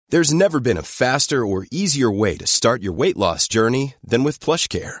There's never been a faster or easier way to start your weight loss journey than with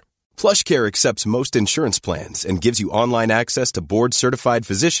PlushCare. PlushCare accepts most insurance plans and gives you online access to board-certified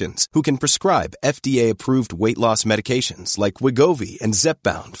physicians who can prescribe FDA-approved weight loss medications like Wegovy and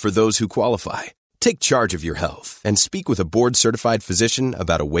Zepbound for those who qualify. Take charge of your health and speak with a board-certified physician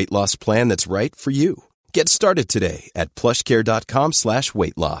about a weight loss plan that's right for you. Get started today at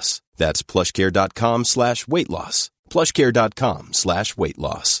plushcare.com/weight loss. That's plushcare.com/weight loss. plushcare.com/weight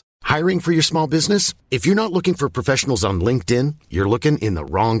loss. Hiring for your small business? If you're not looking for professionals on LinkedIn, you're looking in the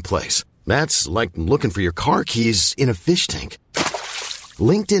wrong place. That's like looking for your car keys in a fish tank.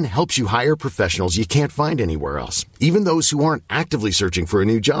 LinkedIn helps you hire professionals you can't find anywhere else, even those who aren't actively searching for a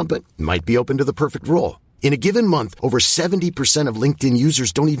new job but might be open to the perfect role. In a given month, over 70% of LinkedIn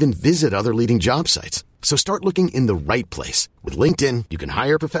users don't even visit other leading job sites. So start looking in the right place. With LinkedIn, you can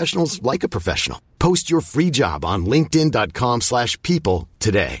hire professionals like a professional. Post your free job on linkedin.com/people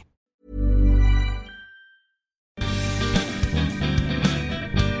today.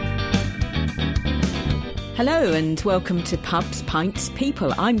 Hello and welcome to Pubs, Pints,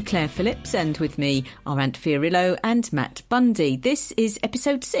 People. I'm Claire Phillips and with me are Ant Fiorillo and Matt Bundy. This is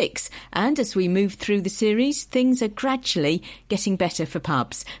episode 6 and as we move through the series, things are gradually getting better for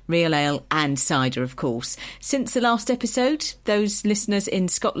pubs, real ale and cider of course. Since the last episode, those listeners in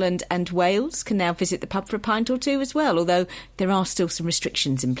Scotland and Wales can now visit the pub for a pint or two as well, although there are still some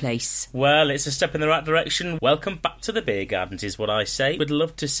restrictions in place. Well, it's a step in the right direction. Welcome back to the beer gardens is what I say. We'd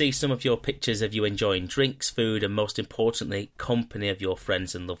love to see some of your pictures of you enjoying drinks, food and most importantly company of your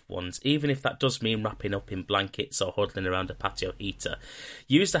friends and loved ones, even if that does mean wrapping up in blankets or huddling around a patio heater.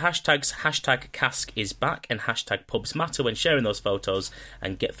 Use the hashtags #CaskIsBack and #PubsMatter when sharing those photos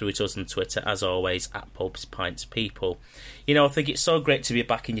and get through to us on Twitter as always at Pubs, Pints, People. You know, I think it's so great to be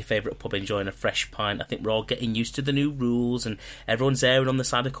back in your favourite pub enjoying a fresh pint. I think we're all getting used to the new rules and everyone's erring on the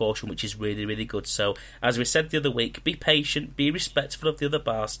side of caution, which is really, really good. So, as we said the other week, be patient, be respectful of the other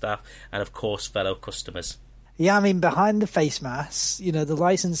bar staff and, of course, fellow customers. Yeah, I mean, behind the face masks, you know, the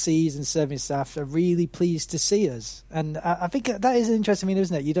licensees and serving staff are really pleased to see us. And I think that is interesting, I mean,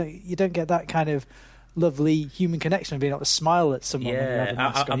 isn't it? You don't get that kind of lovely human connection of being able to smile at someone when you have a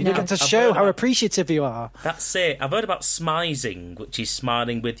mask on. You don't get to show how appreciative you are. That's it. I've heard about smizing, which is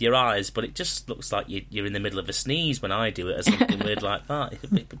smiling with your eyes, but it just looks like you're in the middle of a sneeze when I do it or something weird like that.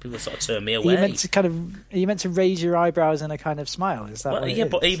 People sort of turn me away. Are you meant to raise your eyebrows in a kind of smile? Is that what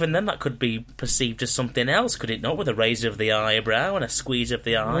but even then that could be perceived as something else, could it not? With a raise of the eyebrow and a squeeze of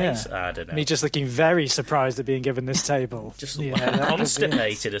the eyes? Yeah. I don't know. Me just looking very surprised at being given this table. Just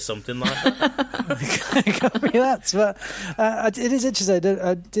constipated or something like that. But it is interesting.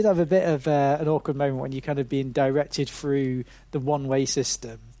 I did have a bit of an awkward moment when you kind of being directed through the one-way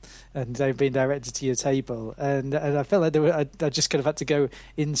system and they've been directed to your table, and I felt like I just kind of had to go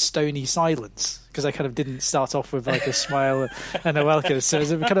in stony silence because I kind of didn't start off with like a smile and a welcome. So it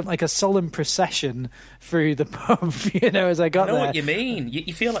was kind of like a solemn procession through the pub, you know, as I got there. I know what you mean.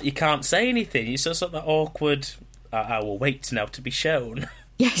 You feel like you can't say anything. You're sort of that awkward, I will wait now to be shown.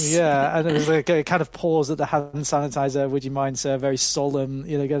 Yes. Yeah, and it was like a kind of pause at the hand sanitizer. Would you mind, sir? Very solemn,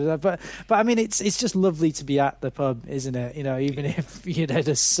 you know. But I mean, it's just lovely to be at the pub, isn't it? You know, even if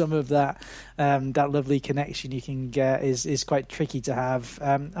there's some of that lovely connection you can get is quite tricky to have.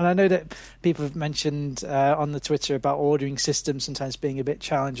 And I know that people have mentioned on the Twitter about ordering systems sometimes being a bit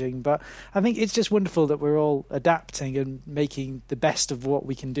challenging, but I think it's just wonderful that we're all adapting and making the best of what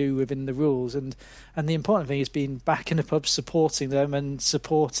we can do within the rules. And the important thing is being back in the pub, supporting them and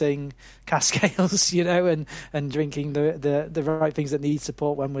supporting cask ales, you know, and drinking the right things that need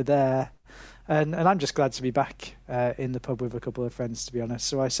support when we're there. And I'm just glad to be back in the pub with a couple of friends, to be honest.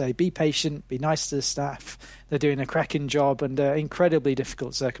 So I say be patient, be nice to the staff. They're doing a cracking job under incredibly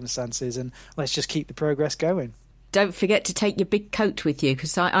difficult circumstances, and let's just keep the progress going. Don't forget to take your big coat with you,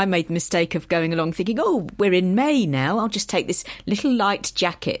 because I made the mistake of going along thinking, oh, we're in May now, I'll just take this little light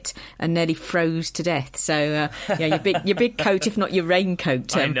jacket, and nearly froze to death. So, your big coat, if not your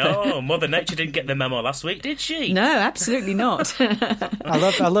raincoat. I know. Mother Nature didn't get the memo last week, did she? No, absolutely not.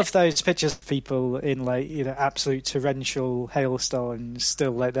 I love those pictures of people in, like, you know, absolute torrential hailstones,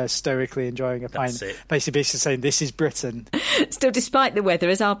 still like they're stoically enjoying a pint. Basically saying, this is Britain. Still, despite the weather,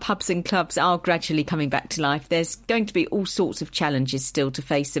 as our pubs and clubs are gradually coming back to life, there's going to be all sorts of challenges still to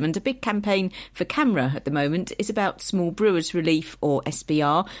face them, and a big campaign for CAMRA at the moment is about Small Brewers Relief, or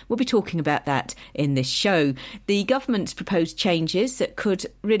SBR. We'll be talking about that in this show. The government's proposed changes that could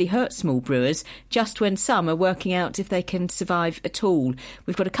really hurt small brewers just when some are working out if they can survive at all.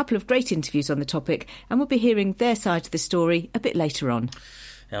 We've got a couple of great interviews on the topic and we'll be hearing their side of the story a bit later on.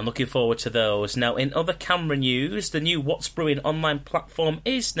 I'm looking forward to those. Now, in other CAMRA news, the new What's Brewing online platform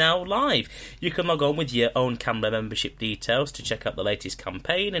is now live. You can log on with your own CAMRA membership details to check out the latest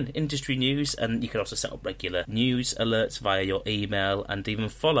campaign and industry news, and you can also set up regular news alerts via your email and even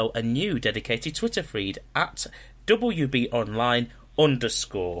follow a new dedicated Twitter feed at WBOnline_.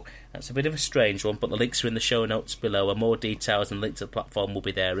 That's a bit of a strange one, but the links are in the show notes below, and more details and links to the platform will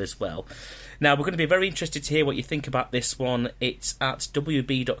be there as well. Now, we're going to be very interested to hear what you think about this one. It's at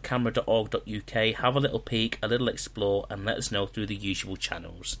wb.camera.org.uk. Have a little peek, a little explore, and let us know through the usual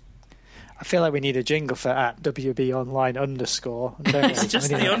channels. I feel like we need a jingle for at WBOnline_. It's just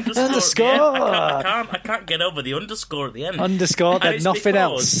the underscore. Yeah, I can't get over the underscore at the end. Underscore, then nothing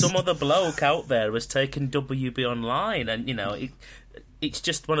else. Some other bloke out there has taken WB Online, and it's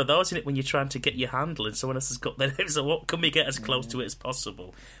just one of those, isn't it, when you're trying to get your handle and someone else has got their name, so what can we get as close to it as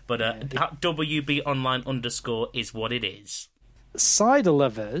possible? But at WB_Online_ is what it is. Cider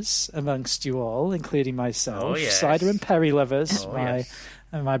lovers amongst you all, including myself, cider and perry lovers,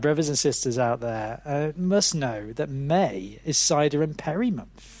 and my brothers and sisters out there, must know that May is cider and perry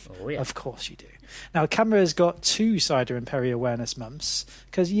month. Oh, yeah. Of course you do. Now, CAMRA has got 2 cider and perry awareness months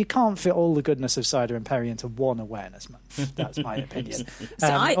because you can't fit all the goodness of cider and perry into one awareness month. That's my opinion.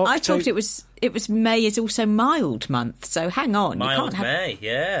 So I thought it was May is also mild month. So hang on, mild you can't May,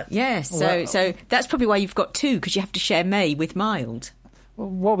 yeah. Yeah, so that's probably why you've got 2, because you have to share May with mild.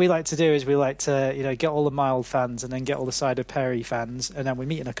 What we like to do is we like to, get all the mild fans and then get all the cider perry fans, and then we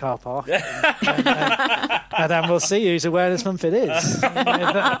meet in a car park, and then we'll see whose awareness month it is.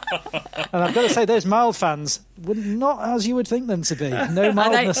 And I've got to say, those mild fans were not as you would think them to be. No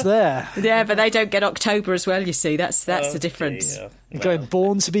mildness there. Yeah, but they don't get October as well. You see, that's the difference. Yeah. Going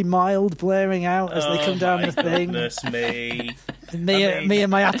Born to be Mild blaring out as they come down the thing. Goodness me. Me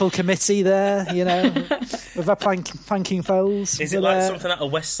and my Apple committee there, with our planking foals. Is it like something like a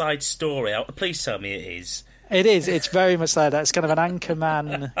West Side Story? Please tell me it is. It is. It's very much like that. It's kind of an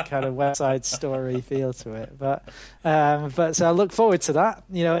Anchorman kind of West Side Story feel to it. But so I look forward to that,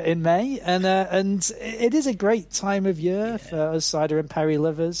 in May, and it is a great time of year for us cider and perry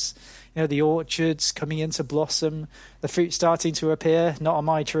lovers. The orchards coming into blossom, the fruit starting to appear, not on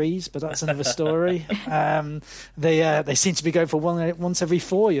my trees, but that's another story. They seem to be going for once every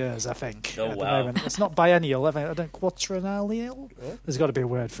 4 years, I think. Oh, wow. It's not biennial, I don't quadrennial? There's got to be a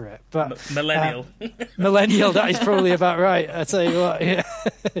word for it. But millennial. Millennial, that is probably about right. I tell you what, it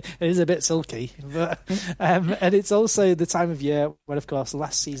is a bit sulky. But, and it's also the time of year when, of course,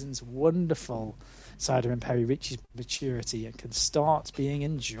 last season's wonderful cider and perry reaches maturity and can start being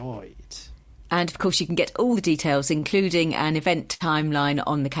enjoyed. And, of course, you can get all the details, including an event timeline,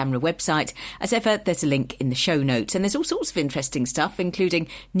 on the CAMRA website. As ever, there's a link in the show notes. And there's all sorts of interesting stuff, including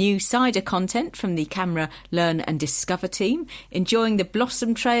new cider content from the CAMRA Learn and Discover team, enjoying the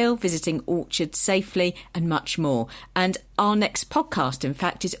Blossom Trail, visiting orchards safely, and much more. And our next podcast, in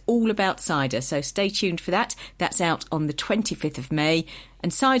fact, is all about cider, so stay tuned for that. That's out on the 25th of May.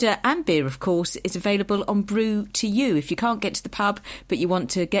 And cider and beer, of course, is available on Brew to You. If you can't get to the pub, but you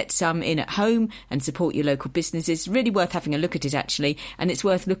want to get some in at home and support your local businesses, really worth having a look at it, actually. And it's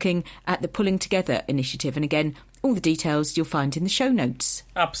worth looking at the Pulling Together initiative. And again, all the details you'll find in the show notes.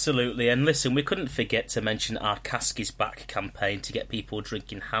 Absolutely. And listen, we couldn't forget to mention our Cask is Back campaign to get people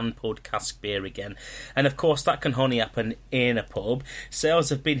drinking hand-poured cask beer again. And of course, that can only happen in a pub. Sales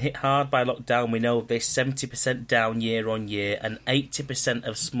have been hit hard by lockdown. We know this, 70% down year on year, and 80%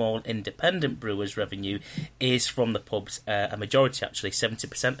 of small independent brewers' revenue is from the pubs. A majority, actually,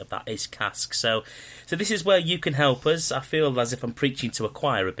 70% of that is cask. So this is where you can help us. I feel as if I'm preaching to a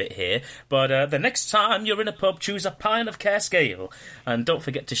choir a bit here. But the next time you're in a pub, choose a pint of cask ale. And don't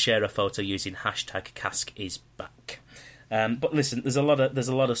forget to share a photo using #CaskIsBack. But listen, there's a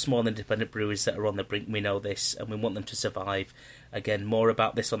lot of small independent brewers that are on the brink. We know this, and we want them to survive. Again, more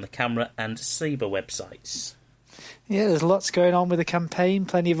about this on the CAMRA and SIBA websites. Yeah, there's lots going on with the campaign,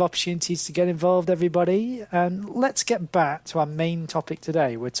 plenty of opportunities to get involved, everybody. And let's get back to our main topic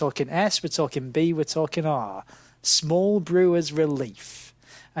today. We're talking S, we're talking B, we're talking R. Small Brewers Relief.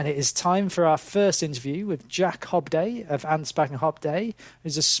 And it is time for our first interview with Jack Hobday of Ansbach and Hobday,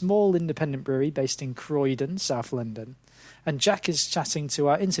 who's a small independent brewery based in Croydon, South London. And Jack is chatting to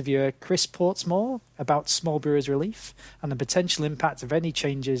our interviewer, Chris Portsmore, about Small Brewers Relief and the potential impact of any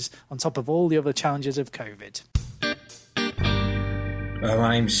changes on top of all the other challenges of COVID.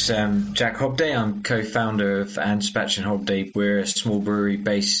 My name's Jack Hobday. I'm co-founder of Ansbach and Hobday. We're a small brewery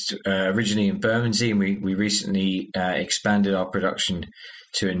based originally in Bermondsey, and we recently expanded our production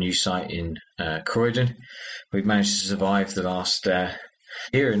to a new site in Croydon. We've managed to survive the last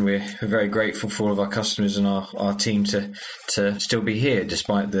here, and we're very grateful for all of our customers and our team to still be here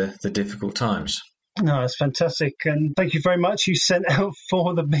despite the difficult times. No, it's fantastic, and thank you very much. You sent out 4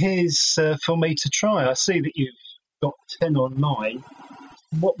 of the beers for me to try. I see that you've got 10 online.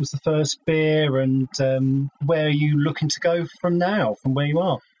 What was the first beer, and where are you looking to go from now, from where you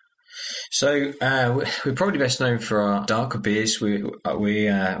are? So we're probably best known for our darker beers. We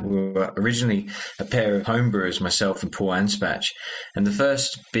were originally a pair of homebrewers, myself and Paul Anspach, and the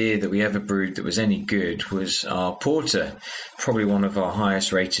first beer that we ever brewed that was any good was our porter, probably one of our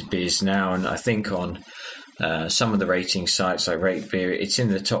highest rated beers now, and I think on some of the rating sites like Rate Beer, it's in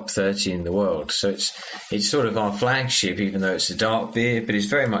the top 30 in the world. So it's sort of our flagship, even though it's a dark beer, but it's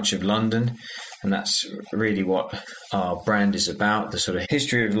very much of London. And that's really what our brand is about, the sort of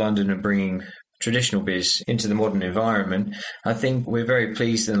history of London and bringing traditional beers into the modern environment. I think we're very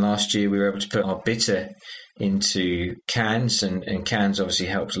pleased that last year we were able to put our bitter into cans, and cans obviously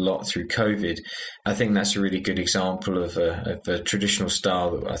helped a lot through COVID. I think that's a really good example of a traditional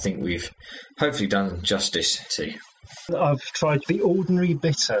style that I think we've hopefully done justice to. I've tried the ordinary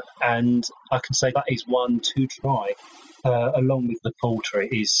bitter, and I can say that is one to try. Along with the porter,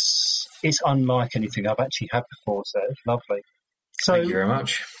 it's unlike anything I've actually had before, so it's lovely. So, thank you very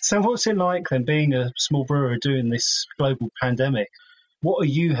much. So what's it like then, being a small brewer during this global pandemic? What are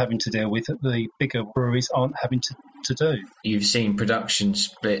you having to deal with that the bigger breweries aren't having to do? You've seen production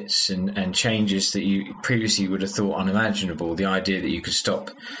splits and changes that you previously would have thought unimaginable. The idea that you could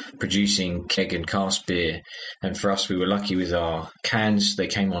stop producing keg and cask beer. And for us, we were lucky with our cans. They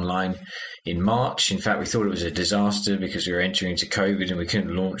came online in March. In fact, we thought it was a disaster because we were entering into COVID and we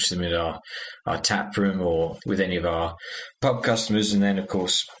couldn't launch them in our tap room or with any of our pub customers. And then, of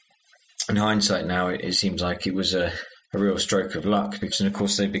course, in hindsight now, it seems like it was a real stroke of luck, because, and of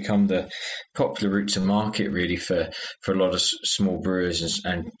course, they've become the popular route to market really for a lot of small brewers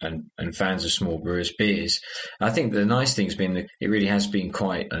and fans of small brewers' beers. I think the nice thing's been that it really has been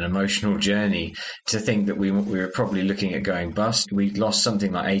quite an emotional journey to think that we were probably looking at going bust. We lost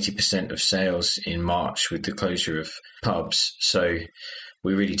something like 80% of sales in March with the closure of pubs, so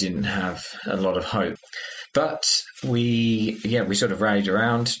we really didn't have a lot of hope. But we sort of rallied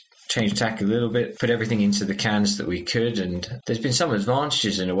around, changed tack a little bit, put everything into the cans that we could, and there's been some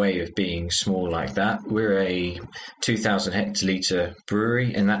advantages in a way of being small like that. We're a 2,000 hectolitre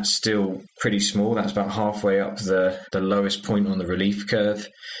brewery, and that's still pretty small. That's about halfway up the lowest point on the relief curve,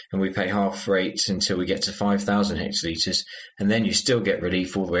 and we pay half rate until we get to 5,000 hectolitres, and then you still get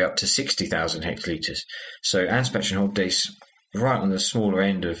relief all the way up to 60,000 hectolitres. So Anspach and Hobday's right on the smaller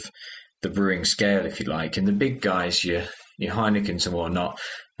end of the brewing scale, if you like, and the big guys, your Heinekens and whatnot,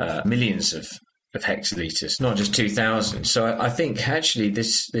 millions of hectolitres, not just 2,000. So I think actually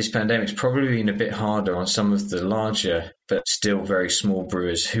this pandemic's probably been a bit harder on some of the larger but still very small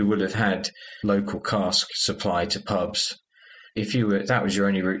brewers who would have had local cask supply to pubs. If that was your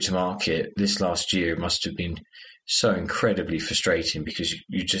only route to market this last year, it must have been so incredibly frustrating because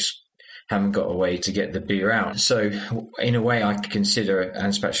you just haven't got a way to get the beer out. So in a way, I consider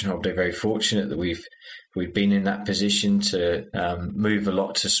Anspach and Hobday very fortunate that we've been in that position to move a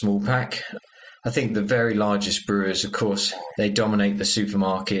lot to small pack. I think the very largest brewers, of course, they dominate the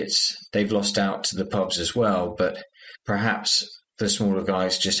supermarkets. They've lost out to the pubs as well, but perhaps the smaller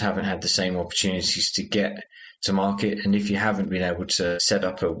guys just haven't had the same opportunities to get to market. And if you haven't been able to set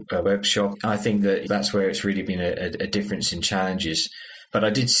up a web shop, I think that's where it's really been a difference in challenges. But I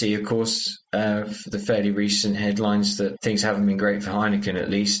did see, of course, the fairly recent headlines that things haven't been great for Heineken, at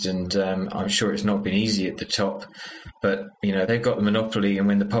least, and I'm sure it's not been easy at the top. But, they've got the monopoly, and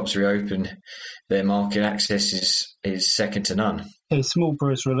when the pubs reopen, their market access is second to none. The Small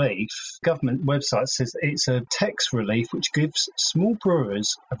Brewers Relief government website says it's a tax relief which gives small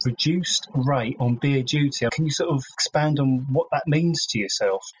brewers a reduced rate on beer duty. Can you sort of expand on what that means to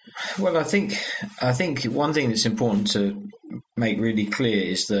yourself? Well, I think one thing that's important to make really clear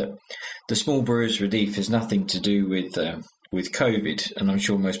is that the Small Brewers Relief has nothing to do with COVID, and I'm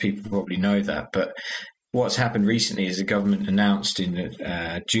sure most people probably know that. But what's happened recently is the government announced in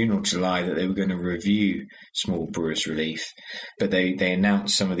June or July that they were going to review Small Brewers Relief, but they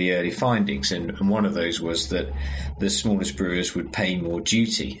announced some of the early findings, and one of those was that the smallest brewers would pay more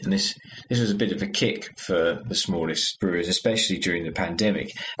duty, and this was a bit of a kick for the smallest brewers, especially during the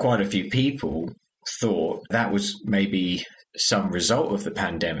pandemic. Quite a few people thought that was maybe some result of the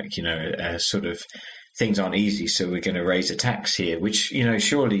pandemic, a sort of things aren't easy, so we're going to raise a tax here, which,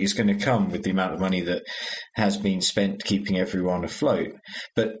 surely is going to come with the amount of money that has been spent keeping everyone afloat.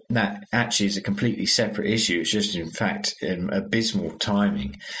 But that actually is a completely separate issue. It's just, in fact, abysmal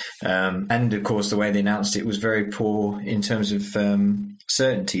timing. And, of course, the way they announced it was very poor in terms of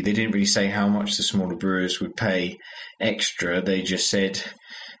certainty. They didn't really say how much the smaller brewers would pay extra. They just said,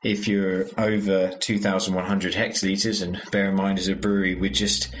 if you're over 2,100 hectolitres, and bear in mind as a brewery, we're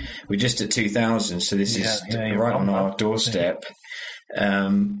just at 2,000, so this is right on our doorstep.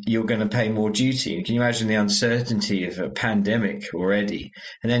 You're going to pay more duty. Can you imagine the uncertainty of a pandemic already?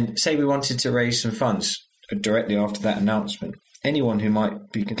 And then say we wanted to raise some funds directly after that announcement. Anyone who might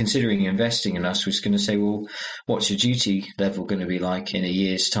be considering investing in us was going to say, well, what's your duty level going to be like in a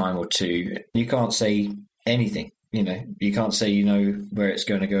year's time or two? You can't say anything. You can't say where it's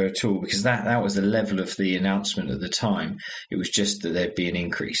going to go at all, because that was the level of the announcement at the time. It was just that there'd be an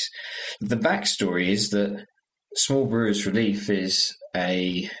increase. The backstory is that Small Brewers Relief is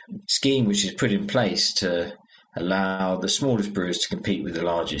a scheme which is put in place to allow the smallest brewers to compete with the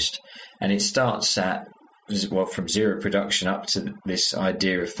largest. And it starts at, from zero production up to this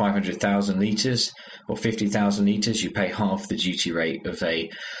idea of 500,000 litres or 50,000 litres. You pay half the duty rate of a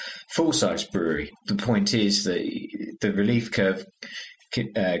full-size brewery. The point is that the relief curve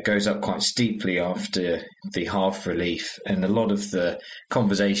goes up quite steeply after the half relief, and a lot of the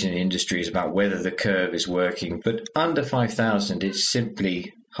conversation in the industry is about whether the curve is working. But under 5,000, it's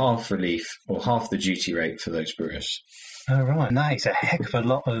simply half relief or half the duty rate for those brewers. Oh, right. And that is a heck of a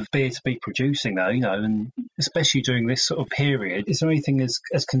lot of beer to be producing, though, and especially during this sort of period. Is there anything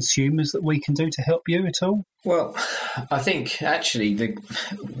as consumers that we can do to help you at all? Well, I think actually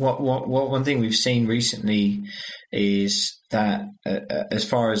what one thing we've seen recently is that as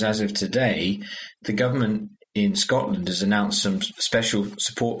far as of today, the government in Scotland has announced some special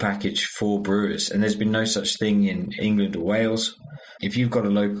support package for brewers, and there's been no such thing in England or Wales. If you've got a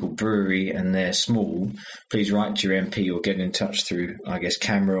local brewery and they're small, please write to your MP or get in touch through, I guess,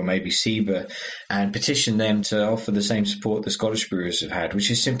 CAMRA or maybe SEBA, and petition them to offer the same support the Scottish brewers have had, which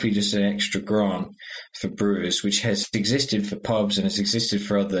is simply just an extra grant for brewers, which has existed for pubs and has existed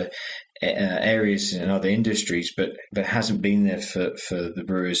for other areas and other industries, but hasn't been there for the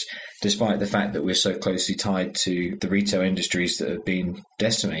brewers, despite the fact that we're so closely tied to the retail industries that have been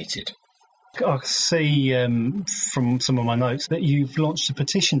decimated. I see from some of my notes that you've launched a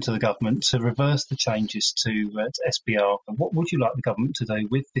petition to the government to reverse the changes to SBR. What would you like the government to do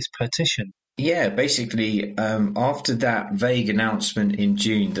with this petition? Yeah, basically, after that vague announcement in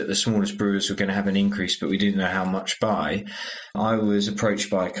June that the smallest brewers were going to have an increase, but we didn't know how much by, I was approached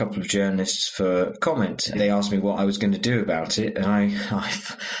by a couple of journalists for comment. They asked me what I was going to do about it, and I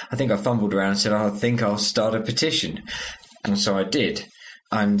think I fumbled around and said, I think I'll start a petition. And so I did.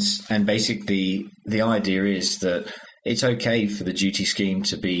 And basically, the idea is that it's okay for the duty scheme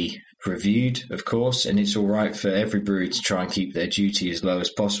to be reviewed, of course, and it's all right for every brewery to try and keep their duty as low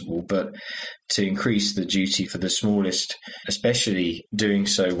as possible, but to increase the duty for the smallest, especially doing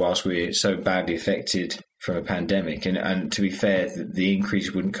so whilst we're so badly affected from a pandemic. And to be fair, the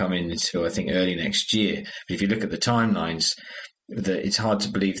increase wouldn't come in until, I think, early next year. But if you look at the timelines, that it's hard to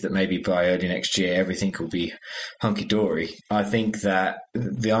believe that maybe by early next year everything will be hunky-dory. I think that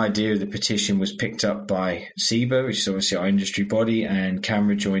the idea of the petition was picked up by SEBA, which is obviously our industry body, and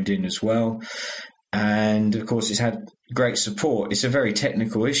CAMRA joined in as well. And of course, it's had great support. It's a very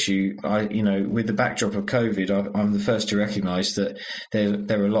technical issue. With the backdrop of COVID, I'm the first to recognise that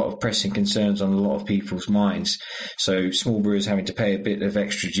there are a lot of pressing concerns on a lot of people's minds. So small brewers having to pay a bit of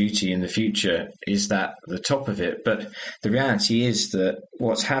extra duty in the future is that the top of it. But the reality is that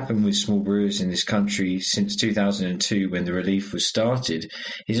what's happened with small brewers in this country since 2002, when the relief was started,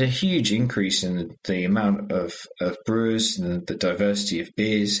 is a huge increase in the amount of brewers and the diversity of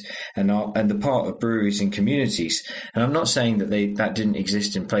beers and the part of breweries in communities. And I'm not saying that that didn't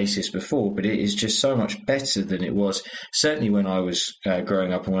exist in places before, but it is just so much better than it was, certainly when I was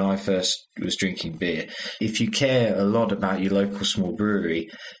growing up and when I first was drinking beer. If you care a lot about your local small brewery,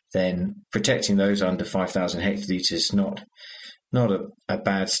 then protecting those under 5,000 hectolitres is not a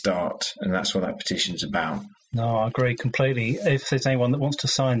bad start, and that's what that petition's about. No, I agree completely. If there's anyone that wants to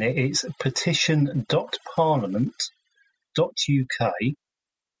sign it, it's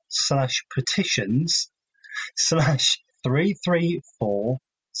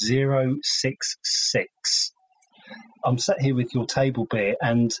I'm sat here with your table beer,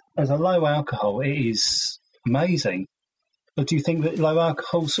 and as a low alcohol, it is amazing. But do you think that low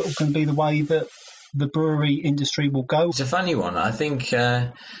alcohol sort of going to be the way that the brewery industry will go? It's a funny one. I think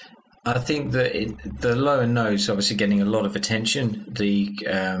I think that the lower nose obviously getting a lot of attention.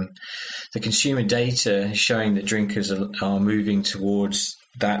 The consumer data is showing that drinkers are moving towards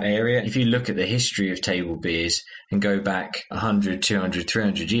that area. If you look at the history of table beers and go back 100, 200,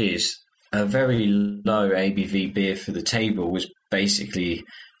 300 years, a very low ABV beer for the table was basically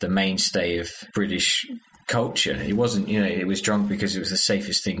the mainstay of British culture. It wasn't, it was drunk because it was the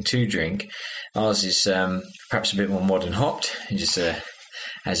safest thing to drink. Ours is perhaps a bit more modern hopped, just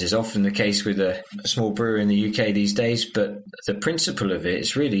as is often the case with a small brewer in the UK these days. But the principle of it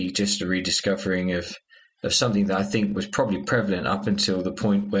is really just a rediscovering of something that I think was probably prevalent up until the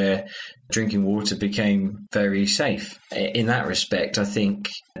point where drinking water became very safe. In that respect, I think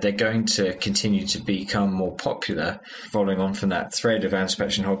they're going to continue to become more popular, following on from that thread of Hans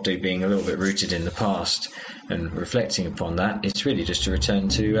Sebastian Hobday being a little bit rooted in the past and reflecting upon that. It's really just a return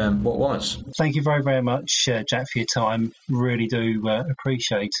to what was. Thank you very, very much, Jack, for your time. Really do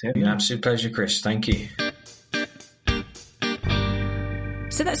appreciate it. An absolute pleasure, Chris. Thank you.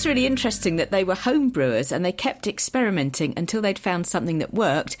 So that's really interesting that they were home brewers and they kept experimenting until they'd found something that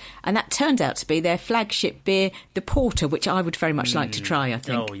worked, and that turned out to be their flagship beer, the Porter, which I would very much like to try, I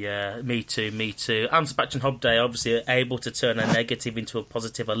think. Oh, yeah, me too. Hans Sebastian Hobday obviously able to turn a negative into a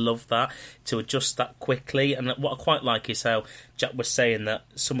positive. I love that, to adjust that quickly. And what I quite like is how Jack was saying that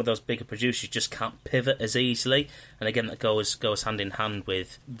some of those bigger producers just can't pivot as easily. And again, that goes hand in hand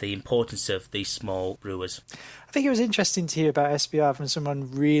with the importance of these small brewers. I think it was interesting to hear about SBR from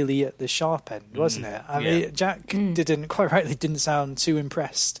someone really at the sharp end, wasn't it? I mean, Jack didn't sound too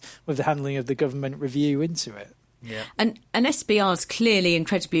impressed with the handling of the government review into it. Yeah. And SBR is clearly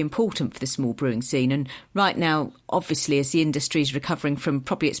incredibly important for the small brewing scene. And right now, obviously, as the industry is recovering from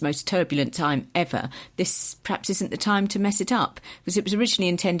probably its most turbulent time ever, this perhaps isn't the time to mess it up, because it was originally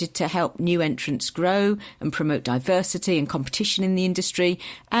intended to help new entrants grow and promote diversity and competition in the industry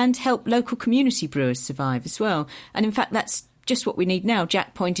and help local community brewers survive as well. And in fact, that's just what we need now.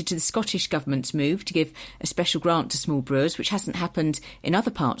 Jack pointed to the Scottish Government's move to give a special grant to small brewers, which hasn't happened in other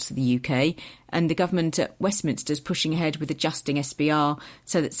parts of the UK. And the government at Westminster is pushing ahead with adjusting SBR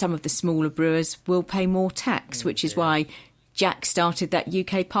so that some of the smaller brewers will pay more tax, which is why Jack started that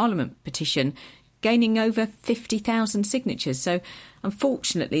UK Parliament petition, gaining over 50,000 signatures. So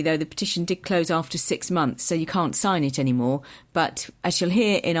unfortunately, though, the petition did close after 6 months, so you can't sign it anymore. But as you'll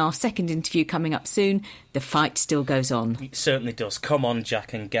hear in our second interview coming up soon, the fight still goes on. It certainly does. Come on,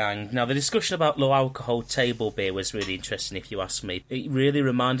 Jack and gang. Now, the discussion about low-alcohol table beer was really interesting, if you ask me. It really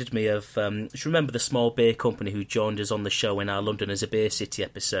reminded me of, just remember the small beer company who joined us on the show in our London as a Beer City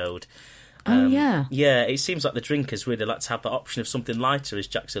episode. Oh, yeah. Yeah, it seems like the drinkers really like to have the option of something lighter, as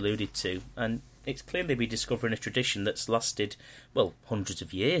Jack's alluded to. And it's clearly rediscovering a tradition that's lasted, well, hundreds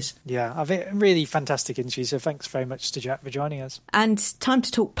of years. Yeah, I've a really fantastic interview, so thanks very much to Jack for joining us. And time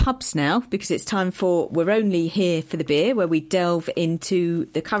to talk pubs now, because it's time for We're Only Here for the Beer, where we delve into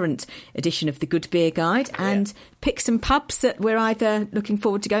the current edition of the Good Beer Guide and pick some pubs that we're either looking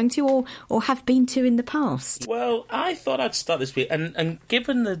forward to going to or have been to in the past. Well, I thought I'd start this week, and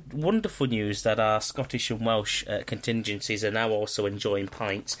given the wonderful news that our Scottish and Welsh contingencies are now also enjoying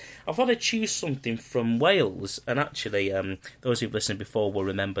pints, I thought I'd choose something from Wales. And actually, those who've listened before will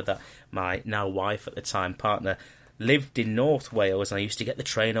remember that my now wife at the time, partner, lived in North Wales, and I used to get the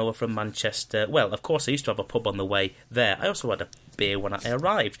train over from Manchester. Well, of course, I used to have a pub on the way there. I also had a beer when I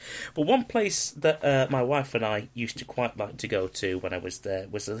arrived. But one place that my wife and I used to quite like to go to when I was there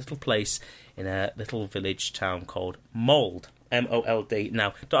was a little place in a little village town called Mold. M-O-L-D.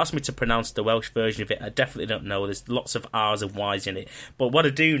 Now, don't ask me to pronounce the Welsh version of it. I definitely don't know. There's lots of R's and Y's in it. But what I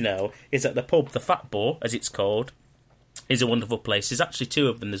do know is that the pub, the Fat Boar, as it's called, is a wonderful place. There's actually two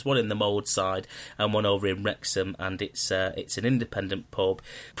of them. There's one in the Mold side and one over in Wrexham, and it's an independent pub.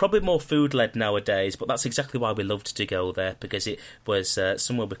 Probably more food-led nowadays, but that's exactly why we loved to go there, because it was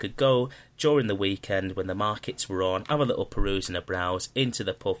somewhere we could go during the weekend when the markets were on, have a little peruse and a browse into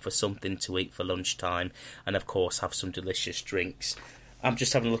the pub for something to eat for lunchtime, and of course have some delicious drinks. I'm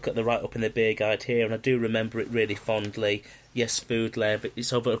just having a look at the write-up in the beer guide here, and I do remember it really fondly. Yes, food level.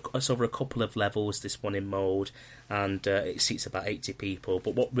 It's over a couple of levels, this one in Mold, and it seats about 80 people.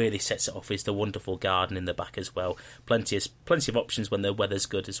 But what really sets it off is the wonderful garden in the back as well. Plenty of options when the weather's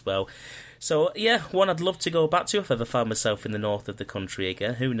good as well. So, yeah, one I'd love to go back to if I ever found myself in the north of the country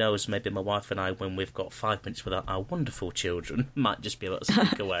again. Who knows, maybe my wife and I, when we've got 5 minutes without our wonderful children, might just be able to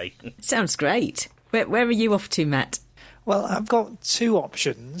sneak away. Sounds great. Where are you off to, Matt? Well, I've got two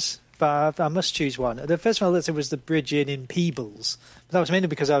options but I must choose one. The first one I looked at was the Bridge Inn in Peebles. That was mainly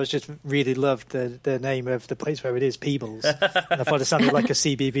because I was just really loved the name of the place where it is, Peebles. And I thought it sounded like a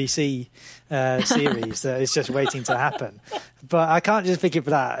CBBC series that is just waiting to happen. But I can't just pick it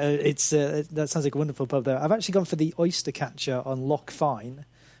for that. That sounds like a wonderful pub there. I've actually gone for the Oyster Catcher on Loch Fyne.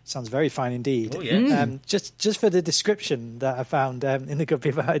 Sounds very fine indeed. Oh, yeah. Just for the description that I found in the Good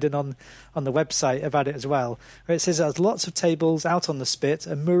Beaver Hidden on the website about it as well, where it says it has lots of tables out on the spit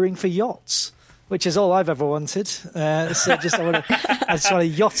and mooring for yachts, which is all I've ever wanted. So I just want to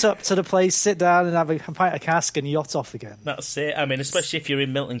yacht up to the place, sit down and have a pint of cask and yacht off again. That's it. I mean, especially if you're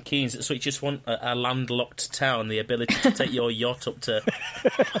in Milton Keynes, so you just want a landlocked town, the ability to take your yacht up to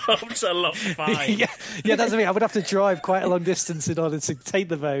Loch Fyne. Yeah, that's the thing. I would have to drive quite a long distance in order to take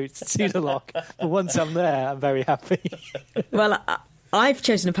the boat to the loch. But once I'm there, I'm very happy. Well, I've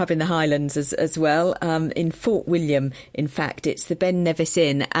chosen a pub in the Highlands as well, in Fort William. In fact, it's the Ben Nevis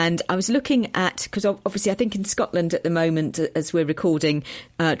Inn. And I was looking at, because obviously I think in Scotland at the moment, as we're recording,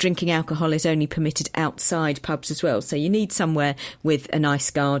 drinking alcohol is only permitted outside pubs as well. So you need somewhere with a nice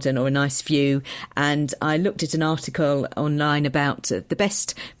garden or a nice view. And I looked at an article online about the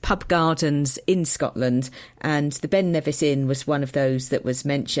best pub gardens in Scotland. And the Ben Nevis Inn was one of those that was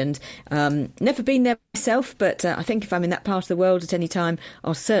mentioned. Never been there myself, but I think if I'm in that part of the world at any time,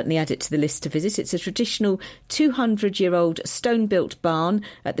 I'll certainly add it to the list to visit. It's a traditional 200-year-old stone-built barn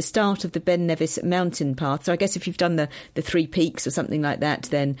at the start of the Ben Nevis mountain path. So I guess if you've done the Three Peaks or something like that,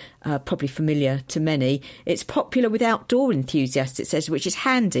 then probably familiar to many. It's popular with outdoor enthusiasts, it says, which is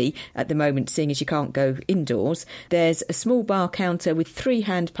handy at the moment, seeing as you can't go indoors. There's a small bar counter with 3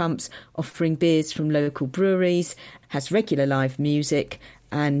 hand pumps offering beers from local breweries, has regular live music,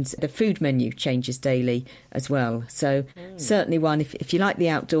 and the food menu changes daily as well. So certainly one, if you like the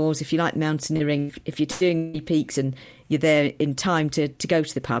outdoors, if you like mountaineering, if you're doing peaks and you're there in time to go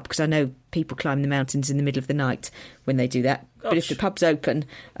to the pub, because I know people climb the mountains in the middle of the night when they do that. Gosh. But if the pub's open,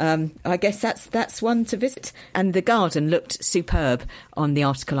 I guess that's one to visit. And the garden looked superb on the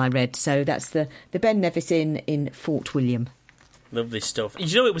article I read. So that's the Ben Nevis Inn in Fort William. Lovely stuff.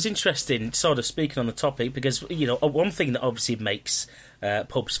 You know, it was interesting, sort of speaking on the topic, because, you know, one thing that obviously makes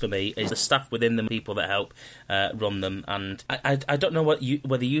pubs for me is the staff within them, people that help run them. And I don't know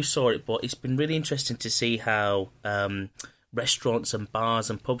whether you saw it, but it's been really interesting to see how restaurants and bars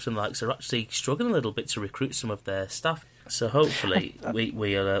and pubs and the likes are actually struggling a little bit to recruit some of their staff. So hopefully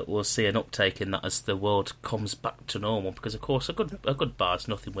we'll see an uptake in that as the world comes back to normal, because, of course, a good bar's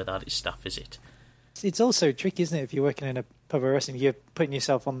nothing without its staff, is it? It's also tricky, isn't it? If you're working in a pub or restaurant, you're putting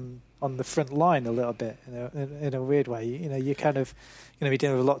yourself on the front line a little bit in a weird way. You know, you're kind of going to be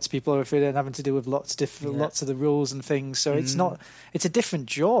dealing with lots of people every day and having to deal with lots of the rules and things. So it's a different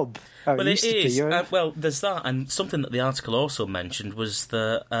job. Well, it is. Well, there's that, and something that the article also mentioned was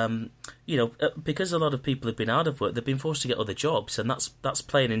that because a lot of people have been out of work, they've been forced to get other jobs, and that's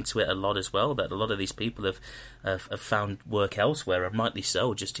playing into it a lot as well. That a lot of these people have found work elsewhere, and rightly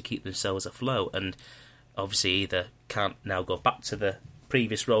so, just to keep themselves afloat. And obviously, either can't now go back to the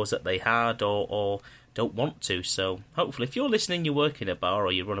previous roles that they had, or don't want to. So hopefully, if you're listening, you work in a bar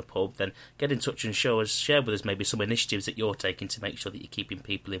or you run a pub, then get in touch and share with us maybe some initiatives that you're taking to make sure that you're keeping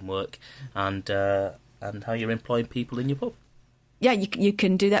people in work, and how you're employing people in your pub. Yeah, you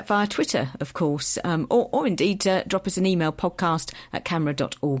can do that via Twitter, of course, or indeed drop us an email,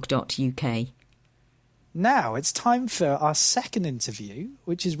 podcast@camera.org.uk. Now it's time for our second interview,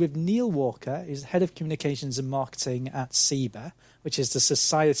 which is with Neil Walker, who's Head of Communications and Marketing at SIBA, which is the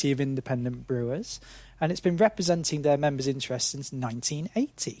Society of Independent Brewers, and it's been representing their members' interests since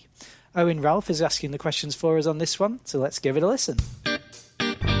 1980. Owen Ralph is asking the questions for us on this one, so let's give it a listen.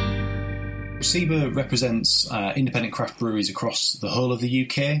 SIBA represents independent craft breweries across the whole of the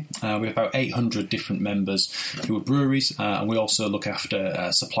UK. We have about 800 different members who are breweries, and we also look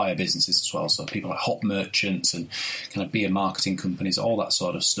after supplier businesses as well, so people like hop merchants and kind of beer marketing companies, all that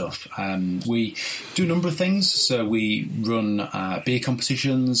sort of stuff. We do a number of things, so we run beer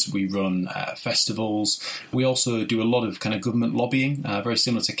competitions, we run festivals, we also do a lot of kind of government lobbying, very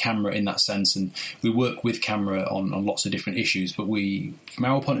similar to CAMRA in that sense, and we work with CAMRA on lots of different issues, but from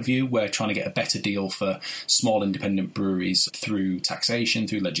our point of view, we're trying to get a better deal for small independent breweries through taxation,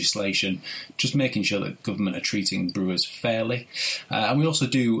 through legislation, just making sure that government are treating brewers fairly. And we also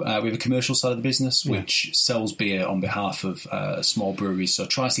do, we have a commercial side of the business, which sells beer on behalf of small breweries, so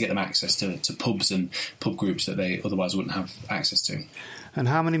tries to get them access to pubs and pub groups that they otherwise wouldn't have access to. And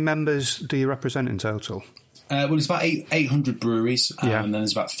how many members do you represent in total? Well, it's about 800 breweries, Yeah. and then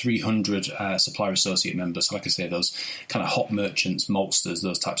there's about 300 supplier associate members. So like I say, those kind of hop merchants, maltsters,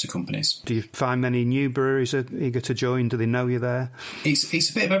 those types of companies. Do you find many new breweries are eager to join? Do they know you're there? It's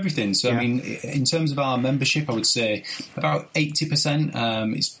a bit of everything. So, Yeah. I mean, in terms of our membership, I would say about 80%.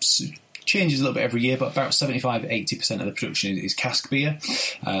 It's changes a little bit every year, but about 75-80% of the production is cask beer.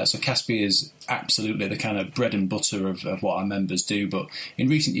 So cask beer is absolutely the kind of bread and butter of what our members do. But in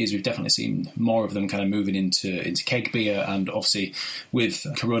recent years, we've definitely seen more of them kind of moving into keg beer. And obviously, with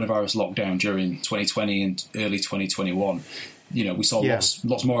coronavirus lockdown during 2020 and early 2021, we saw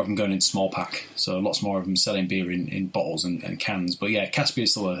lots more of them going into small pack. So lots more of them selling beer in bottles and cans. But yeah, cask beer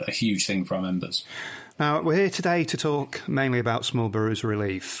is still a huge thing for our members. Now, we're here today to talk mainly about small brewers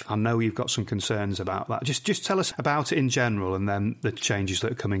relief. I know you've got some concerns about that. Just tell us about it in general and then the changes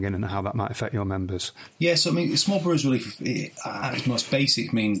that are coming in and how that might affect your members. Yeah, so I mean, small brewers relief, at its most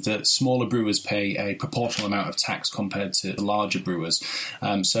basic, means that smaller brewers pay a proportional amount of tax compared to the larger brewers.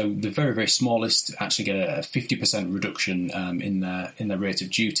 So the very, very smallest actually get a 50% reduction in their rate of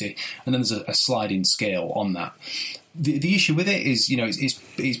duty, and then there's a sliding scale on that. The issue with it is,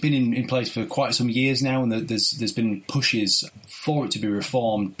 it's been in place for quite some years now, and there's been pushes for it to be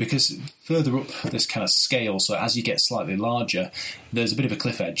reformed because further up this kind of scale, so as you get slightly larger, there's a bit of a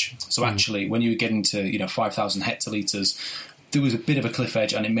cliff edge. So actually, when you get into 5,000 hectolitres, there was a bit of a cliff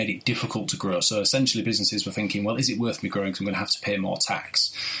edge and it made it difficult to grow. So essentially businesses were thinking, well, is it worth me growing because I'm going to have to pay more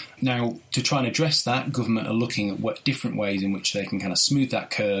tax? Now, to try and address that, government are looking at different ways in which they can kind of smooth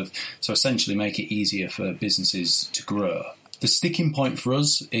that curve, so essentially make it easier for businesses to grow. The sticking point for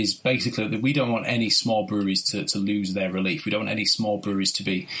us is basically that we don't want any small breweries to lose their relief. We don't want any small breweries to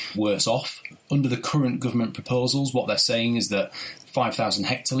be worse off. Under the current government proposals, what they're saying is that 5,000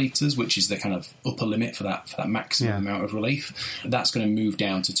 hectolitres, which is the kind of upper limit for that maximum amount of relief, that's going to move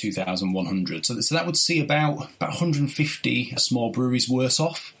down to 2,100. So that would see about 150 small breweries worse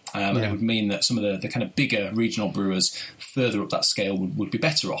off. And it would mean that some of the kind of bigger regional brewers further up that scale would be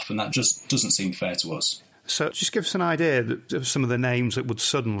better off, and that just doesn't seem fair to us. So just give us an idea of some of the names that would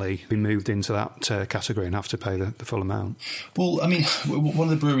suddenly be moved into that category and have to pay the full amount. Well, I mean, one of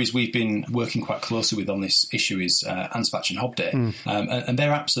the breweries we've been working quite closely with on this issue is Anspach and Hobday, and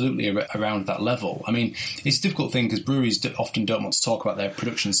they're absolutely around that level. I mean, it's a difficult thing because breweries often don't want to talk about their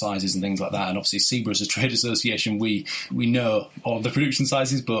production sizes and things like that, and obviously SEBRA as a trade association, we know all of the production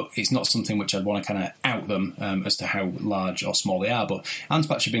sizes, but it's not something which I'd want to kind of out them as to how large or small they are. But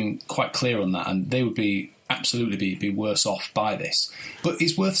Anspach have been quite clear on that, and they would absolutely be worse off by this. But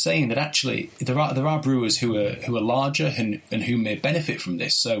it's worth saying that actually there are brewers who are larger and who may benefit from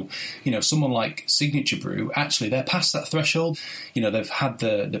this. So, someone like Signature Brew, actually they're past that threshold. They've had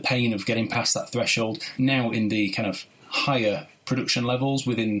the pain of getting past that threshold, now in the kind of higher production levels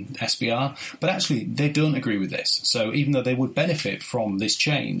within SBR, but actually they don't agree with this. So even though they would benefit from this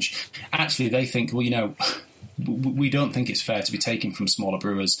change, actually they think, well, we don't think it's fair to be taken from smaller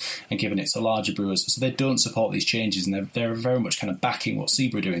brewers and given it to larger brewers. So they don't support these changes, and they're very much kind of backing what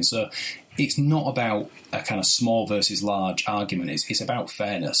SEBRA are doing. So it's not about a kind of small versus large argument. It's about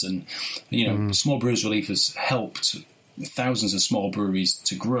fairness. And, Small Brewers Relief has helped thousands of small breweries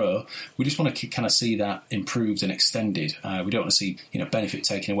to grow. We just want to kind of see that improved and extended. We don't want to see benefit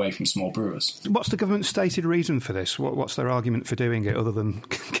taken away from small brewers. What's the government's stated reason for this? What's their argument for doing it other than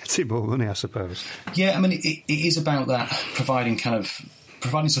getting more money, I suppose? Yeah, I mean, it is about that providing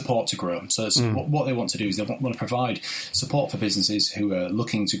support to grow. So what they want to do is they want to provide support for businesses who are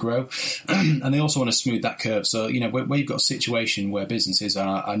looking to grow, and they also want to smooth that curve. So, where you've got a situation where businesses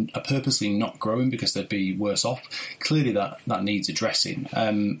are purposely not growing because they'd be worse off, clearly that needs addressing.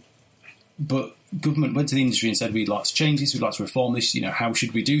 But government went to the industry and said, we'd like to change this, we'd like to reform this, how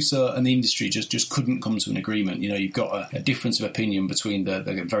should we do so? And the industry just couldn't come to an agreement. You've got a difference of opinion between the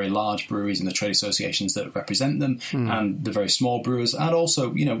very large breweries and the trade associations that represent them and the very small brewers. And also,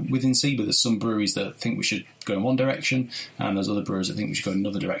 within SEBRA, there's some breweries that think we should go in one direction and there's other brewers that think we should go in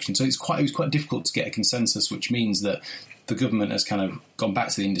another direction. So it was quite difficult to get a consensus, which means that the government has kind of gone back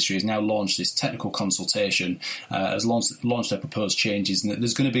to the industry, has now launched this technical consultation, has launched their proposed changes, and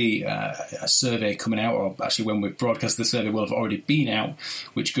there's going to be a survey coming out, or actually when we broadcast the survey will have already been out,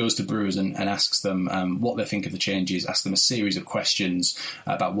 which goes to brewers and asks them what they think of the changes, asks them a series of questions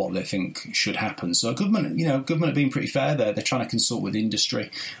about what they think should happen. So government are being pretty fair there. They're trying to consult with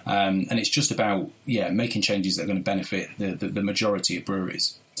industry, and it's just about making changes that are going to benefit the majority of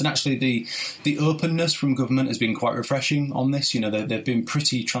breweries. And actually, the openness from government has been quite refreshing on this. They've been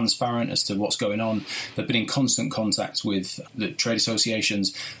pretty transparent as to what's going on. They've been in constant contact with the trade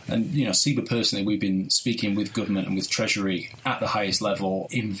associations. And, CEBA personally, we've been speaking with government and with Treasury at the highest level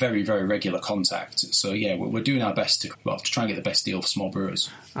in very, very regular contact. So, yeah, we're doing our best to try and get the best deal for small brewers.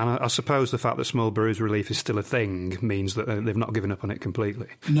 And I suppose the fact that small brewers relief is still a thing means that they've not given up on it completely.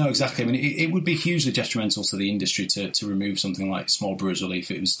 No, exactly. I mean, it would be hugely detrimental to the industry to remove something like small brewers relief.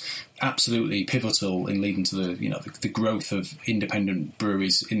 It was absolutely pivotal in leading to the growth of independent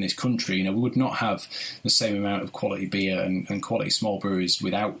breweries in this country. We would not have the same amount of quality beer and quality small breweries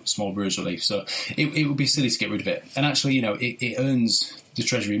without small brewers relief. So it would be silly to get rid of it. And actually, it earns the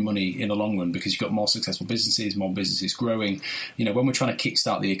Treasury money in the long run because you've got more successful businesses, more businesses growing. When we're trying to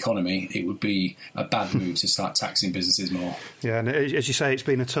kickstart the economy, it would be a bad move to start taxing businesses more. Yeah, and as you say, it's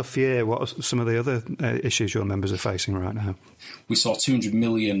been a tough year. What are some of the other issues your members are facing right now? We saw 200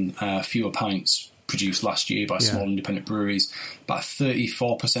 million fewer pints produced last year by small independent breweries, about a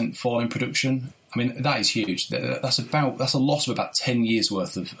 34% fall in production. I mean, that is huge. That's a loss of about 10 years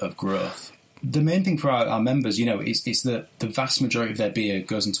worth of growth. The main thing for our members, is that the vast majority of their beer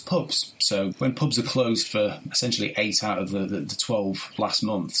goes into pubs. So when pubs are closed for essentially 8 out of the 12 last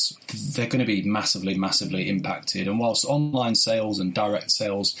months, they're going to be massively, massively impacted. And whilst online sales and direct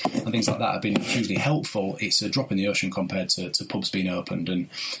sales and things like that have been hugely helpful, it's a drop in the ocean compared to pubs being opened. And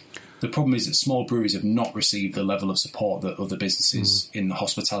the problem is that small breweries have not received the level of support that other businesses in the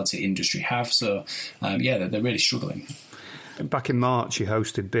hospitality industry have. So, they're really struggling. Back in March, you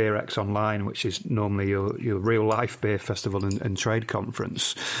hosted BeerX Online, which is normally your real-life beer festival and trade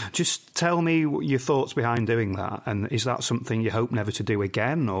conference. Just tell me your thoughts behind doing that, and is that something you hope never to do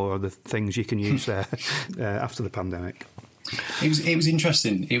again, or are there things you can use there after the pandemic? It was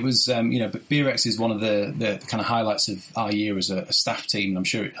interesting. It was, BeerX is one of the kind of highlights of our year as a staff team, and I'm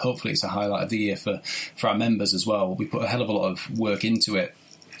sure hopefully it's a highlight of the year for our members as well. We put a hell of a lot of work into it.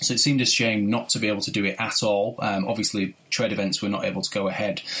 So it seemed a shame not to be able to do it at all. Obviously, trade events were not able to go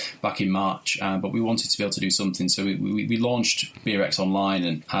ahead back in March, but we wanted to be able to do something. So we launched BeerX Online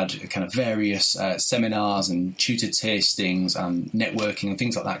and had kind of various seminars and tutored tastings and networking and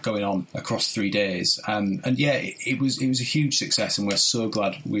things like that going on across 3 days. It was a huge success, and we're so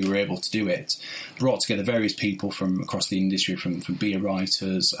glad we were able to do it. Brought together various people from across the industry, from beer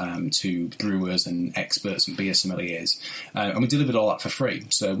writers to brewers and experts and beer sommeliers. And we delivered all that for free.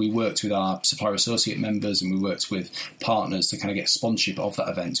 So we worked with our supplier associate members and we worked with partners to kind of get sponsorship of that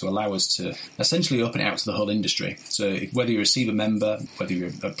event to allow us to essentially open it out to the whole industry. So whether you're a CEBA member, whether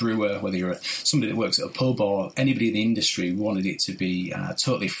you're a brewer, whether you're somebody that works at a pub or anybody in the industry, we wanted it to be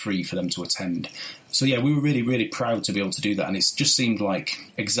totally free for them to attend. So yeah, we were really, really proud to be able to do that, and it just seemed like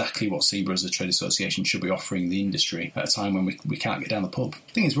exactly what CEBA as a trade association should be offering the industry at a time when we can't get down the pub.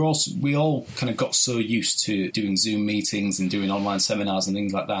 The thing is, we all kind of got so used to doing Zoom meetings and doing online seminars and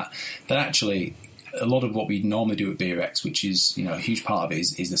things like that, that actually a lot of what we normally do at BeerX, which is a huge part of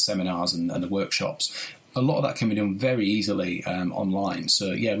it, is the seminars and the workshops. A lot of that can be done very easily online.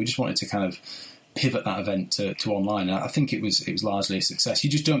 So yeah, we just wanted to kind of pivot that event to online. And I think it was largely a success. You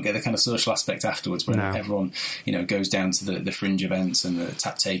just don't get the kind of social aspect afterwards when everyone goes down to the fringe events and the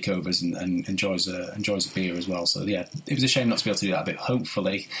tap takeovers and enjoys a beer as well. So yeah, it was a shame not to be able to do that. But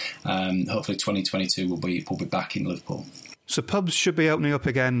hopefully 2022 we'll be back in Liverpool. So pubs should be opening up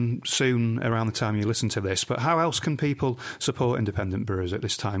again soon around the time you listen to this. But how else can people support independent brewers at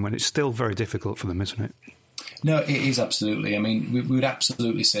this time when it's still very difficult for them, isn't it? No, it is absolutely. I mean, we would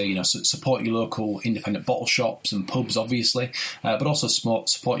absolutely say, support your local independent bottle shops and pubs, obviously, but also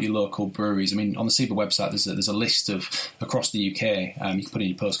support your local breweries. I mean, on the CEBA website, there's a list of across the UK. You can put in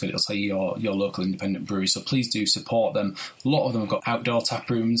your postcode; it'll tell you your local independent breweries. So please do support them. A lot of them have got outdoor tap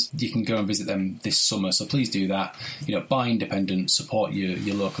rooms. You can go and visit them this summer. So please do that. Buy independent, support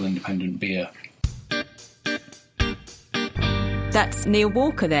your local independent beer. That's Neil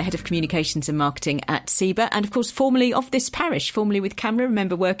Walker, their Head of Communications and Marketing at CEBA, and of course formerly of this parish, formerly with CAMRA.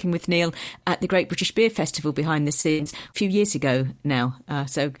 Remember working with Neil at the Great British Beer Festival behind the scenes a few years ago now.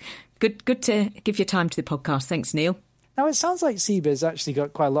 So good to give your time to the podcast. Thanks, Neil. Now, it sounds like CEBA's actually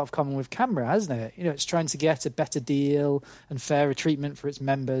got quite a lot of common with CAMRA, hasn't it? It's trying to get a better deal and fairer treatment for its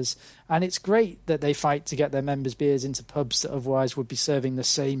members. And it's great that they fight to get their members' beers into pubs that otherwise would be serving the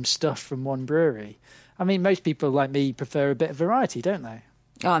same stuff from one brewery. I mean, most people like me prefer a bit of variety, don't they?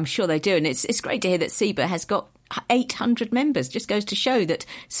 Oh, I'm sure they do. And it's great to hear that CEBA has got 800 members. Just goes to show that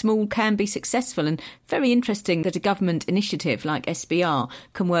small can be successful, and very interesting that a government initiative like SBR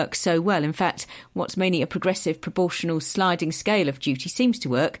can work so well. In fact, what's mainly a progressive proportional sliding scale of duty seems to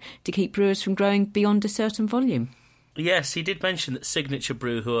work to keep brewers from growing beyond a certain volume. Yes, he did mention that Signature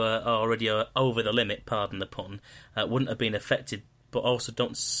Brew, who are already over the limit, pardon the pun, wouldn't have been affected, but also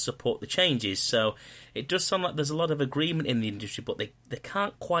don't support the changes. So it does sound like there's a lot of agreement in the industry, but they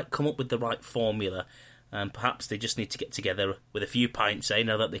can't quite come up with the right formula. And perhaps they just need to get together with a few pints,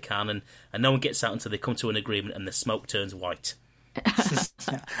 know that they can, and no one gets out until they come to an agreement and the smoke turns white.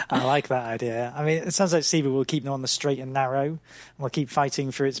 I like that idea. I mean, it sounds like SIBA will keep them on the straight and narrow, and will keep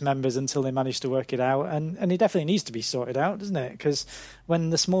fighting for its members until they manage to work it out. And it definitely needs to be sorted out, doesn't it? Because when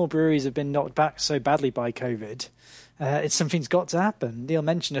the small breweries have been knocked back so badly by COVID, something's got to happen. Neil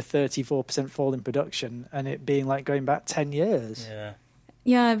mentioned a 34% fall in production, and it being like going back 10 years.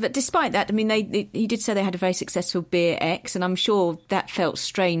 Yeah, but despite that, I mean, he did say they had a very successful Beer X, and I'm sure that felt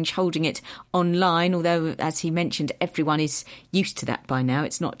strange holding it online, although, as he mentioned, everyone is used to that by now.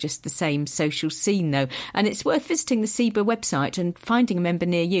 It's not just the same social scene, though. And it's worth visiting the SIBA website and finding a member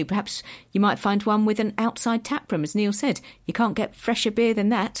near you. Perhaps you might find one with an outside taproom. As Neil said, you can't get fresher beer than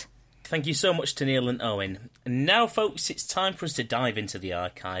that. Thank you so much to Neil and Owen. And now, folks, it's time for us to dive into the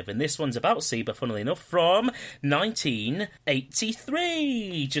archive, and this one's about SIBA, funnily enough, from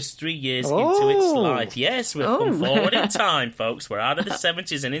 1983, just 3 years into its life. Yes, we've come forward in time, folks. We're out of the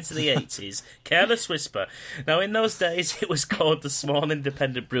 70s and into the 80s. Careless whisper. Now, in those days, it was called the Small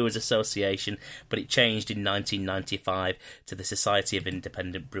Independent Brewers Association, but it changed in 1995 to the Society of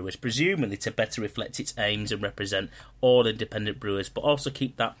Independent Brewers, presumably to better reflect its aims and represent all independent brewers, but also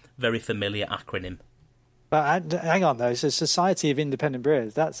keep that very familiar acronym. But hang on, though. It's a Society of Independent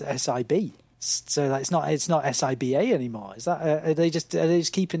Brewers. That's SIB. So it's not SIBA anymore. Is that? Are they just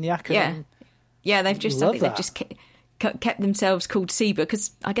keeping the acronym? Yeah. They've just kept themselves called SIBA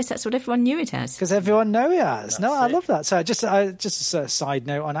because I guess that's what everyone knew it as. Because everyone knew it as. I love that. So just a sort of side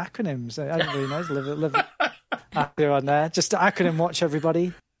note on acronyms. I don't really know. Live acronym on there. Just acronym watch,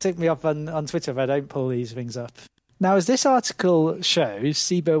 everybody. Take me up on Twitter if I don't pull these things up. Now, as this article shows,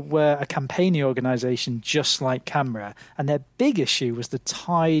 SIBA were a campaigning organisation just like CAMRA, and their big issue was the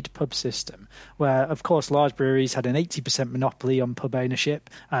tied pub system, where, of course, large breweries had an 80% monopoly on pub ownership,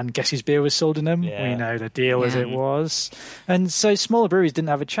 and guess whose beer was sold in them? Yeah. We know the deal as it was. And so smaller breweries didn't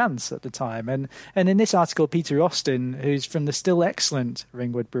have a chance at the time. And in this article, Peter Austin, who's from the still excellent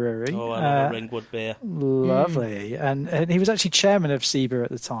Ringwood Brewery. Oh, I love a Ringwood beer. Lovely. And he was actually chairman of SIBA at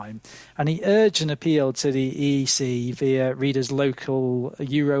the time, and he urged an appeal to the EEC via Reader's local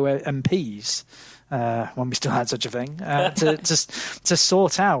Euro MPs, when we still had such a thing, to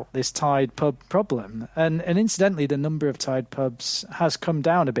sort out this tied pub problem. And incidentally, the number of tied pubs has come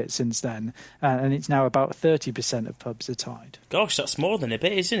down a bit since then, and it's now about 30% of pubs are tied. Gosh, that's more than a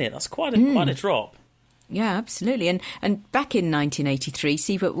bit, isn't it? That's quite a drop. Yeah, absolutely. And back in 1983,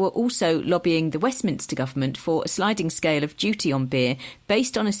 SIBA were also lobbying the Westminster government for a sliding scale of duty on beer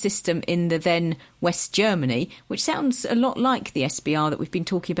based on a system in the then West Germany, which sounds a lot like the SBR that we've been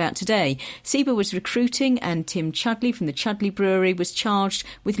talking about today. SIBA was recruiting, and Tim Chudley from the Chudley Brewery was charged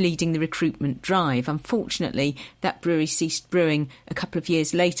with leading the recruitment drive. Unfortunately, that brewery ceased brewing a couple of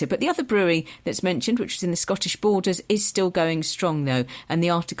years later. But the other brewery that's mentioned, which was in the Scottish borders, is still going strong, though. And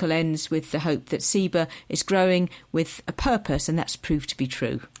the article ends with the hope that SIBA is growing with a purpose, and that's proved to be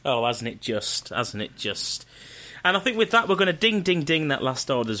true. Oh, hasn't it just? And I think with that, we're going to ding, ding, ding that last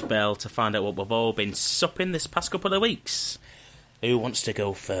order's bell to find out what we've all been supping this past couple of weeks. Who wants to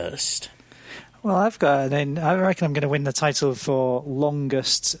go first? Well, I've got I reckon I'm going to win the title for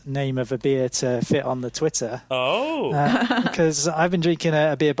longest name of a beer to fit on the Twitter. Oh! Because I've been drinking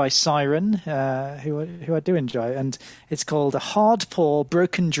a beer by Siren, who I do enjoy, and it's called a Hard Pour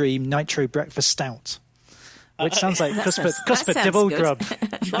Broken Dream Nitro Breakfast Stout. Which sounds like Cuthbert Dibble Grub.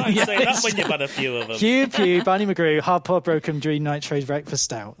 Try and say that when you've had a few of them. Pew, Barney McGrew, Hard Pour Broken Dream Nitro Breakfast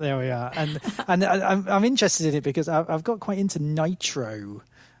Stout. There we are. And I'm interested in it because I've got quite into nitro.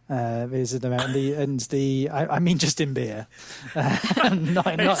 Is it I mean just in beer, not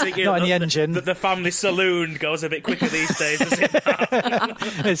in the engine. The family saloon goes a bit quicker these days, doesn't it?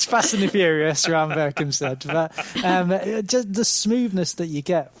 It's Fast and the Furious around Berkhamsted, but just the smoothness that you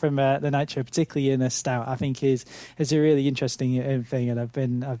get from the nitro, particularly in a stout, I think is a really interesting thing, and I've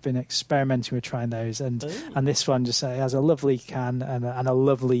been experimenting with trying those, and this one just has a lovely can and a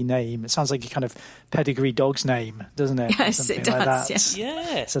lovely name. It sounds like a kind of pedigree dog's name, doesn't it? Yes, it does. Like that.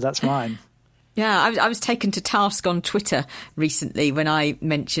 Yeah. So that's mine. Yeah, I was taken to task on Twitter recently when I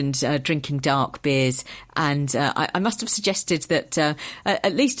mentioned drinking dark beers, and I must have suggested that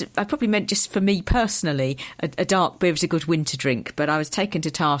at least I probably meant just for me personally, a dark beer is a good winter drink, but I was taken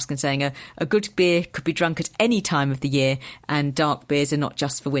to task and saying a good beer could be drunk at any time of the year, and dark beers are not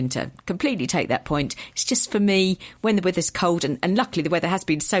just for winter. Completely take that point. It's just for me when the weather's cold, and luckily the weather has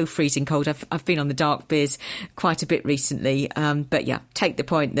been so freezing cold. I've been on the dark beers quite a bit recently, but yeah, take the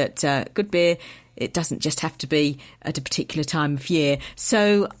point that good beer, it doesn't just have to be at a particular time of year.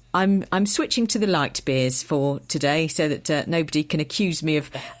 So I'm switching to the light beers for today, so that nobody can accuse me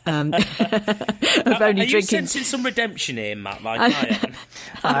of only Are you drinking. sensing some redemption here, Matt? Like I am.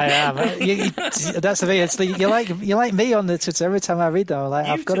 I am. That's the thing. It's you're like me on the Twitter. Every time I read them, I'm like,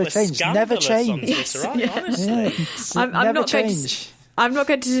 I've got to change. Never change. Yes. Right, honestly. I'm never not change. going to. I'm not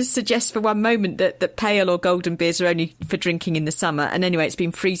going to suggest for one moment that pale or golden beers are only for drinking in the summer. And anyway, it's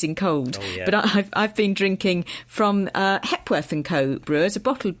been freezing cold. Oh, yeah. But I've been drinking from Hepworth & Co. Brewers, a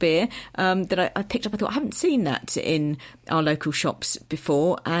bottled beer that I picked up. I thought, I haven't seen that in our local shops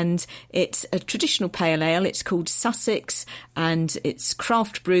before. And it's a traditional pale ale. It's called Sussex, and it's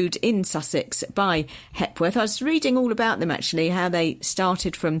craft brewed in Sussex by Hepworth. I was reading all about them, actually, how they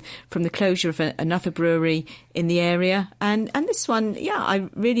started from the closure of another brewery in the area. And this one, yeah, I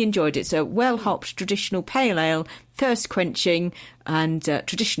really enjoyed it. It's a well-hopped traditional pale ale, thirst-quenching, and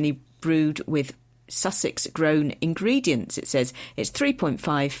traditionally brewed with Sussex-grown ingredients. It says it's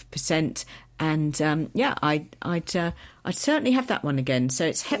 3.5%, and yeah, I'd certainly have that one again. So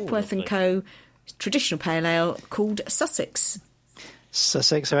it's Hepworth & Co. traditional pale ale called Sussex.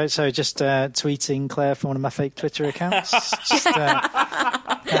 Sussex, right? So just tweeting Claire from one of my fake Twitter accounts. Just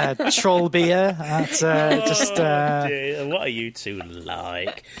troll beer. Dear, what are you two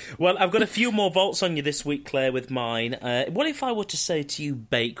like? Well, I've got a few more vaults on you this week, Claire, with mine. What if I were to say to you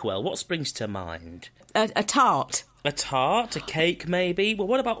Bakewell? What springs to mind? A tart. A tart? A cake, maybe? Well,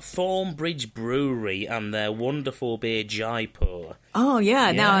 what about Thornbridge Brewery and their wonderful beer, Jaipur? Oh,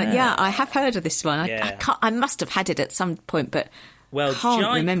 yeah. Now, yeah, I have heard of this one. Yeah. I must have had it at some point, but well, can't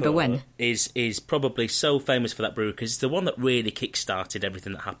Jaipur remember when. Is probably so famous for that brewery because it's the one that really kick-started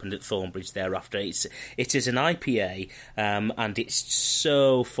everything that happened at Thornbridge thereafter. It is an IPA, and it's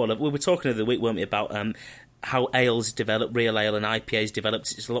so full of... We were talking the other week, weren't we, about... how ales develop, real ale and IPAs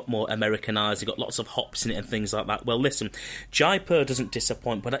developed. It's a lot more Americanised. You've got lots of hops in it and things like that. Well, listen, Jaipur doesn't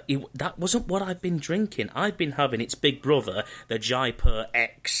disappoint, but that wasn't what I've been drinking. I've been having its big brother, the Jaipur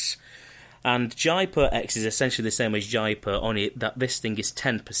X. And Jaipur X is essentially the same as Jaipur, only that this thing is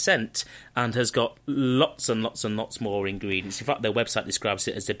 10% and has got lots and lots and lots more ingredients. In fact, their website describes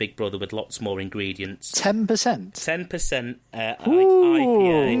it as the big brother with lots more ingredients. 10%? 10%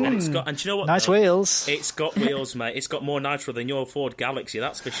 IPA. And it's got, and do you know what? Nice wheels. It's got wheels, mate. It's got more nitro than your Ford Galaxy,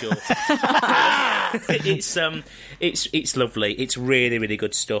 that's for sure. It's lovely. It's really, really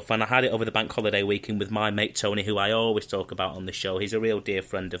good stuff. And I had it over the bank holiday weekend with my mate Tony, who I always talk about on the show. He's a real dear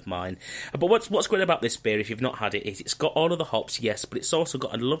friend of mine. But what's great about this beer, if you've not had it, is it's got all of the hops, yes, but it's also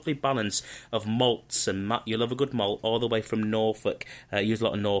got a lovely balance of malts. And Matt, you love a good malt all the way from Norfolk. Use a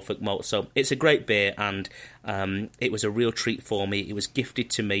lot of Norfolk malt. So it's a great beer, and it was a real treat for me. It was gifted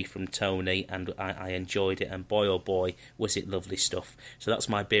to me from Tony, and I enjoyed it. And boy, oh boy, was it lovely stuff. So that's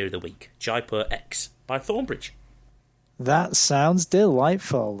my beer of the week, Jaipur X by Thornbridge. That sounds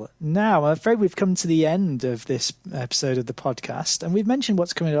delightful. Now, I'm afraid we've come to the end of this episode of the podcast, and we've mentioned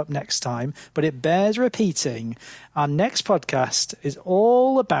what's coming up next time, but it bears repeating. Our next podcast is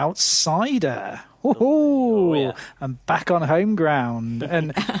all about cider. Oh, yeah. I'm back on home ground,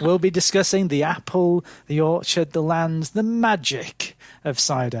 and we'll be discussing the apple, the orchard, the lands, the magic of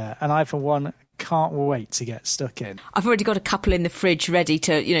cider. And I, for one, can't wait to get stuck in. I've already got a couple in the fridge ready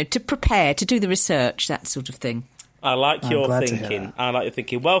to prepare, to do the research, that sort of thing. I like your thinking. I like your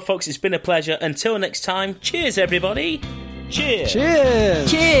thinking. Well, folks, it's been a pleasure. Until next time, cheers, everybody. Cheers. Cheers.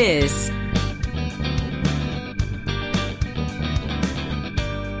 Cheers.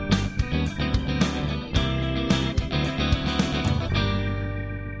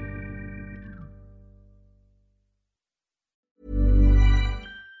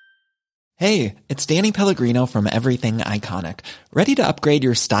 Hey, it's Danny Pellegrino from Everything Iconic. Ready to upgrade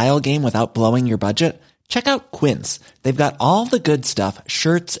your style game without blowing your budget? Check out Quince. They've got all the good stuff,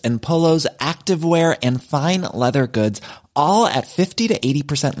 shirts and polos, activewear, and fine leather goods, all at 50 to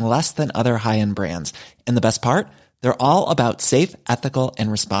 80% less than other high-end brands. And the best part? They're all about safe, ethical,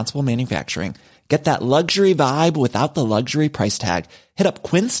 and responsible manufacturing. Get that luxury vibe without the luxury price tag. Hit up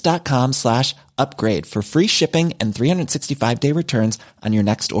quince.com/upgrade for free shipping and 365-day returns on your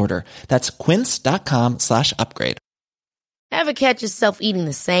next order. That's quince.com/upgrade. Ever catch yourself eating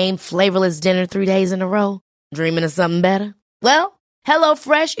the same flavorless dinner 3 days in a row? Dreaming of something better? Well,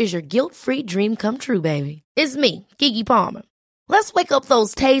 HelloFresh is your guilt-free dream come true, baby. It's me, Keke Palmer. Let's wake up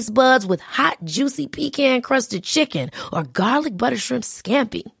those taste buds with hot, juicy pecan-crusted chicken or garlic butter shrimp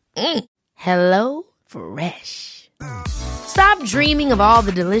scampi. Hello Fresh. Stop dreaming of all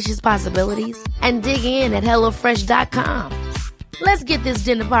the delicious possibilities and dig in at HelloFresh.com. Let's get this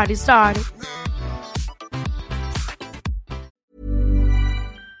dinner party started.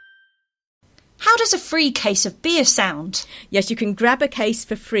 How does a free case of beer sound? Yes, you can grab a case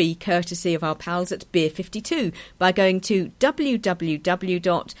for free courtesy of our pals at Beer 52 by going to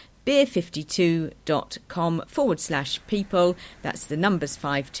www.beer52.com/people. That's the numbers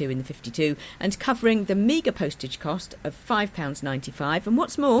 52 in the 52, and covering the meagre postage cost of £5.95. And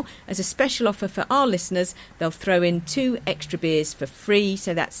what's more, as a special offer for our listeners, they'll throw in 2 extra beers for free,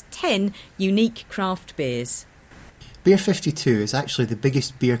 so that's 10 unique craft beers. Beer 52 is actually the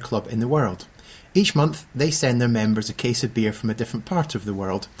biggest beer club in the world. Each month, they send their members a case of beer from a different part of the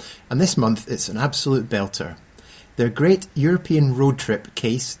world, and this month it's an absolute belter. Their great European road trip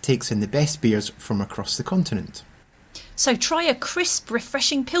case takes in the best beers from across the continent. So try a crisp,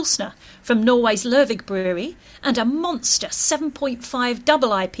 refreshing Pilsner from Norway's Lervig Brewery and a monster 7.5 double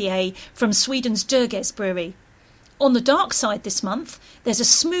IPA from Sweden's Dörges Brewery. On the dark side this month, there's a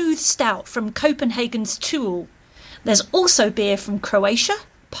smooth stout from Copenhagen's Tuul. There's also beer from Croatia,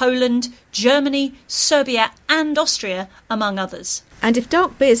 Poland, Germany, Serbia and Austria, among others. And if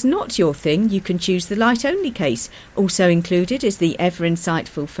dark beer's not your thing, you can choose the light-only case. Also included is the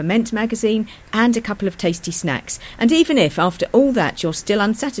ever-insightful Ferment magazine and a couple of tasty snacks. And even if, after all that, you're still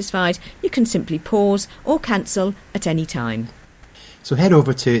unsatisfied, you can simply pause or cancel at any time. So head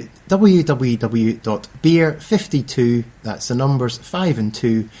over to www.beer52, that's the numbers 5 and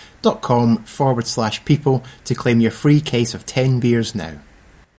 2.com/people to claim your free case of 10 beers now.